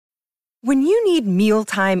When you need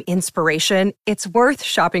mealtime inspiration, it's worth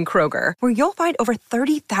shopping Kroger, where you'll find over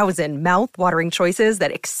 30,000 mouth-watering choices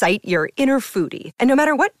that excite your inner foodie. And no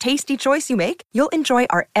matter what tasty choice you make, you'll enjoy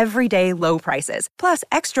our everyday low prices, plus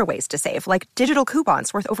extra ways to save, like digital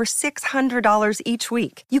coupons worth over $600 each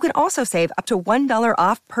week. You can also save up to $1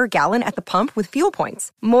 off per gallon at the pump with fuel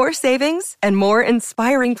points. More savings and more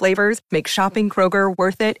inspiring flavors make shopping Kroger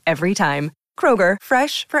worth it every time. Kroger,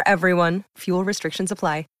 fresh for everyone. Fuel restrictions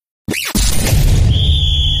apply.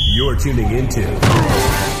 You're tuning into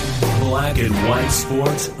Black and White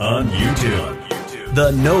Sports on YouTube.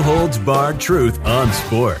 The no-holds-barred truth on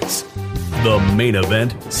sports. The main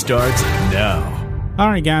event starts now. All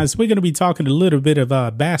right, guys, we're going to be talking a little bit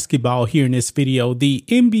of basketball here in this video. The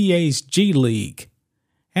NBA's G League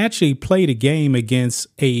actually played a game against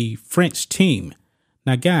a French team.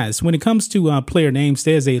 Now, guys, when it comes to player names,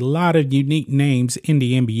 there's a lot of unique names in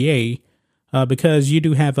the NBA because you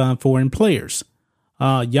do have foreign players.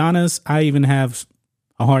 Giannis, I even have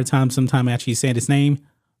a hard time sometimes actually saying his name.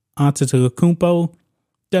 Antetokounmpo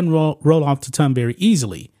doesn't roll off the tongue very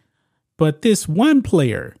easily. But this one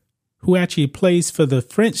player who actually plays for the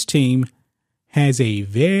French team has a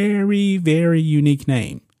very, very unique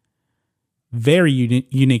name. Very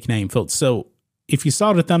unique name, folks. So if you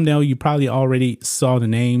saw the thumbnail, you probably already saw the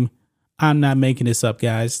name. I'm not making this up,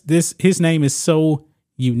 guys. His name is so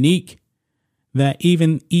unique that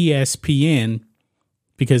even ESPN,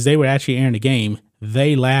 because they were actually airing the game,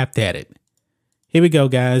 they laughed at it. Here we go,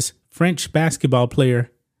 guys. French basketball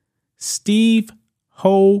player Steve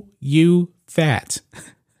Hoyou-Fat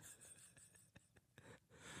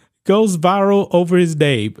goes viral over his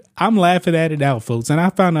name. I'm laughing at it now, folks. And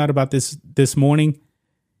I found out about this morning.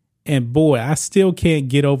 And boy, I still can't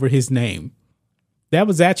get over his name. That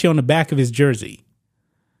was actually on the back of his jersey.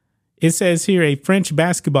 It says here a French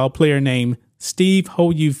basketball player named Steve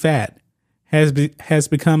Hoyou-Fat has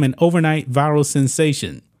become an overnight viral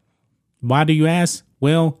sensation. Why do you ask?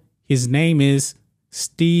 Well, his name is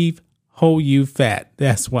Steve Hoyou-Fat.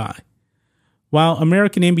 That's why. While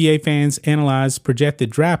American NBA fans analyze projected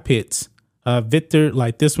draft picks, Victor,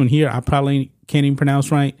 like this one here, I probably can't even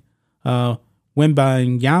pronounce right,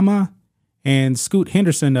 Wembanyama and Scoot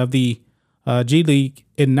Henderson of the G League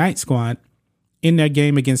Ignite squad in their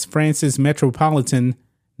game against France's Metropolitan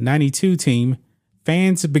 92 team,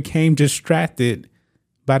 fans became distracted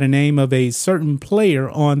by the name of a certain player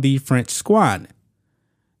on the French squad.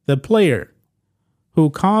 The player who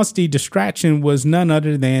caused the distraction was none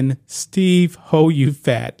other than Steve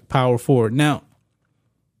Hoyou-Fat, power forward. Now,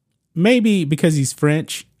 maybe because he's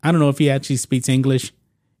French, I don't know if he actually speaks English.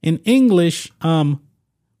 In English, when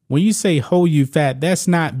you say Hoyou-Fat, that's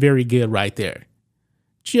not very good right there.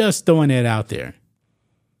 Just throwing that out there.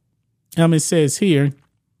 It says here,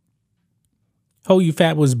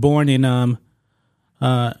 Hoyou-Fat was born in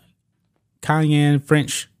Cayenne,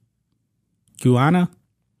 French Guiana,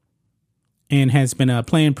 and has been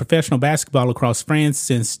playing professional basketball across France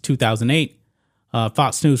since 2008,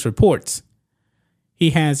 Fox News reports. He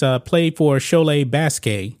has played for Cholet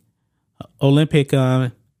Basket, Olympic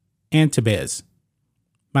Antibes.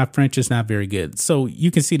 My French is not very good. So you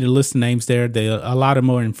can see the list of names there. A lot of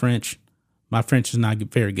more in French. My French is not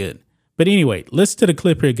very good. But anyway, listen to the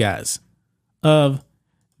clip here, guys, of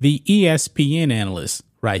the ESPN analyst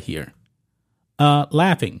right here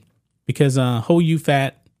laughing because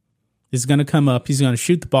Hoyou-Fat is going to come up. He's going to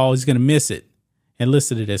shoot the ball. He's going to miss it. And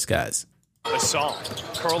listen to this, guys. Assault,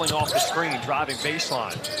 curling off the screen, driving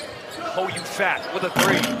baseline. Hoyou-Fat with a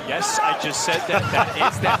three. Yes, I just said that.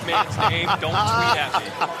 That is that man's name. Don't tweet at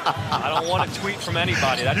me. I don't want a tweet from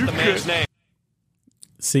anybody. That's the man's name.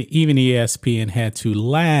 See, even ESPN had to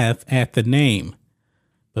laugh at the name.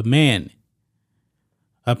 But man,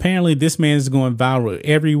 apparently this man is going viral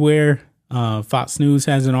everywhere. Fox News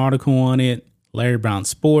has an article on it. Larry Brown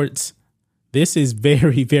Sports. This is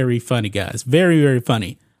very, very funny, guys. Very, very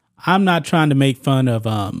funny. I'm not trying to make fun of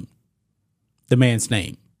the man's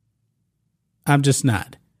name. I'm just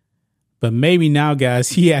not. But maybe now, guys,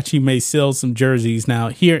 he actually may sell some jerseys now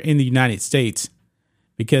here in the United States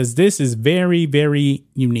because this is very, very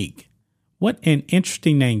unique. What an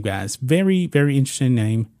interesting name, guys. Very, very interesting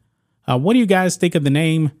name. What do you guys think of the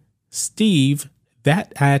name Steve?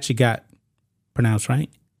 That I actually got pronounced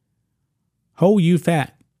right.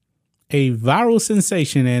 Hoyou-Fat, a viral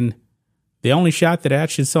sensation, and the only shot that I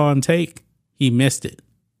actually saw him take, he missed it.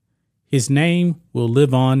 His name will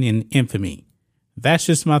live on in infamy. That's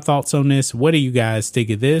just my thoughts on this. What do you guys think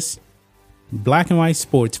of this? Black and white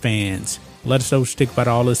sports fans, let us know what you think about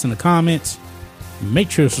all this in the comments.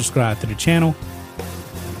 Make sure to subscribe to the channel,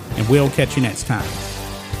 and we'll catch you next time.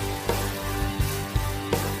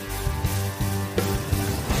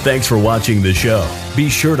 Thanks for watching the show. Be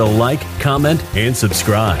sure to like, comment, and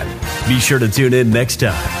subscribe. Be sure to tune in next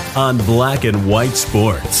time on Black and White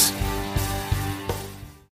Sports.